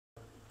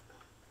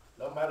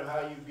No matter how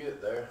you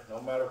get there, no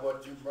matter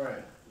what you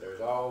bring, there's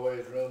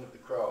always room at the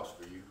cross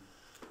for you,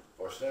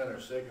 for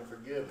sinners seeking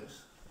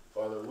forgiveness,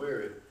 for the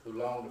weary who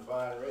long to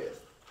find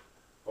rest,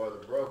 for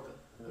the broken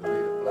who need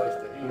a place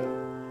to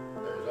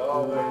heal. There's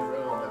always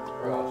room at the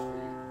cross for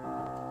you.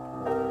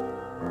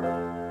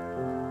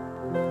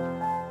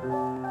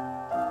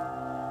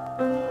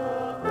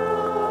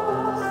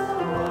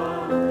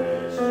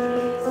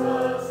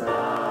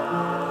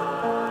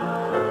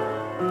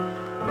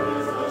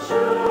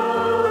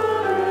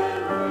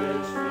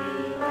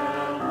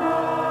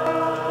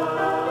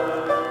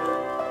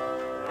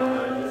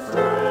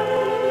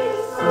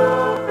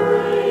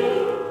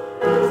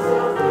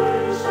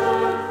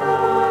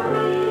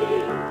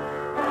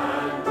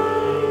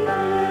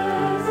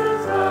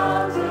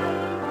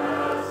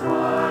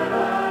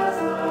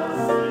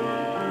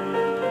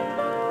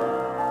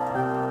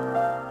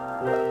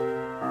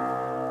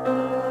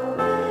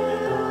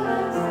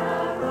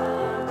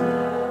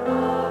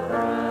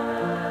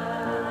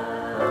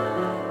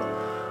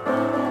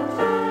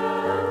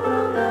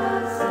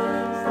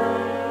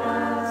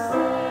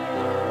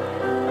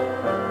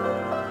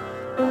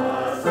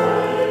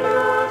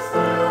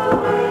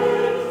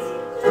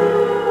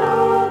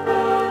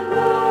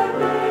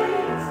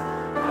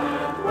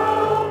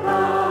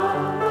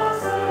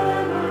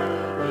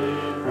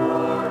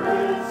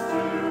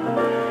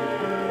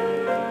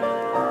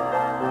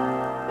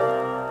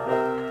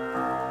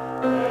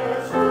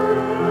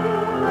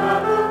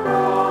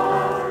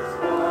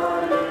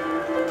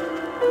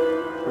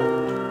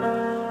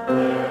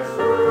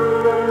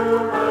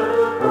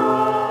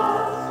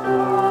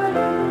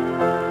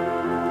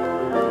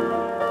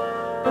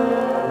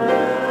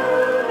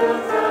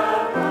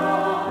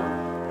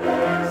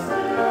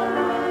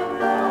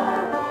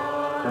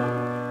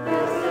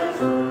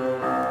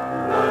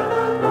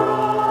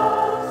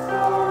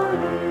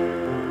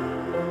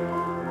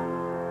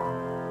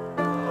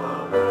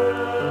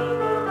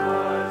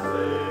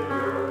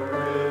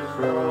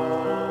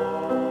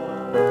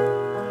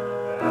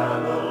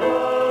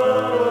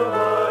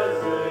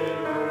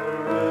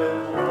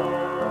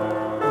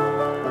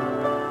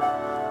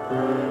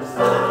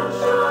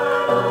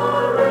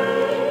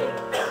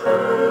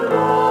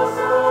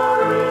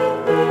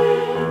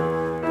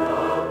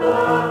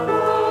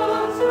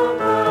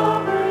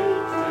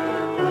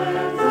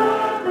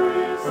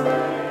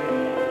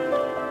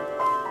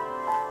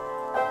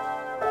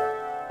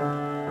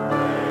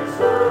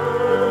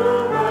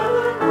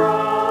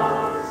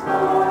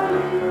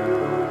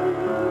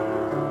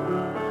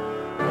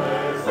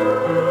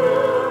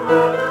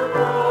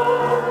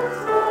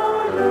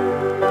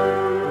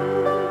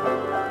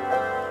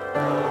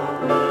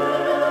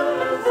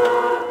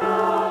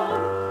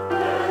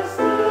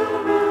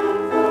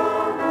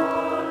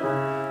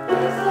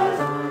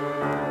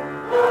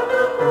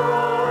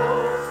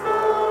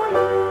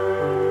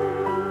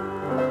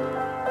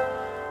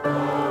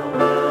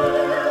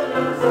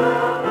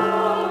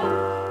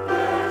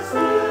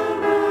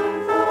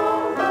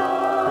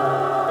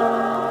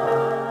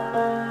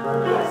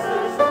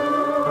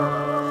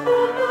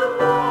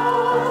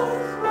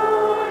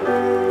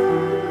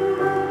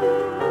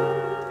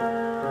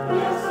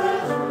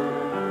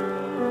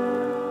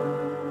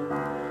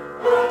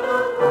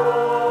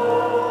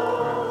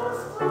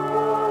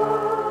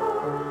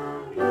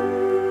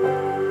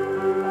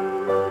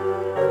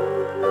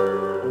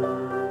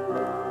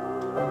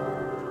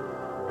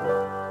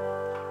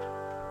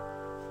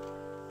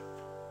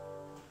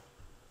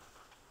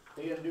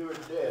 He endured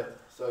death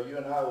so you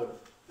and I would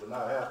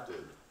not have to.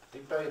 He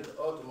paid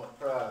the ultimate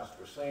price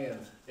for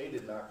sins he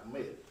did not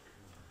commit.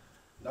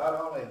 Not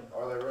only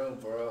are there room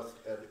for us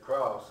at the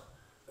cross,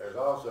 there's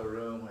also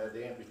room at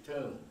the empty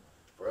tomb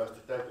for us to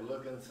take a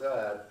look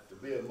inside to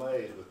be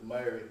amazed with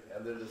Mary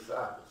and the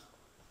disciples.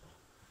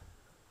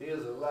 He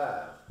is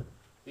alive.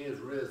 He is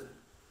risen.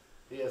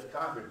 He has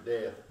conquered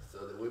death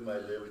so that we may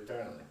live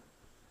eternally.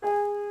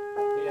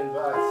 He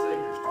invites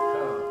seekers to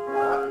come,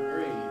 not to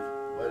grieve,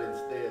 but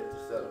instead to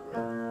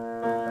celebrate.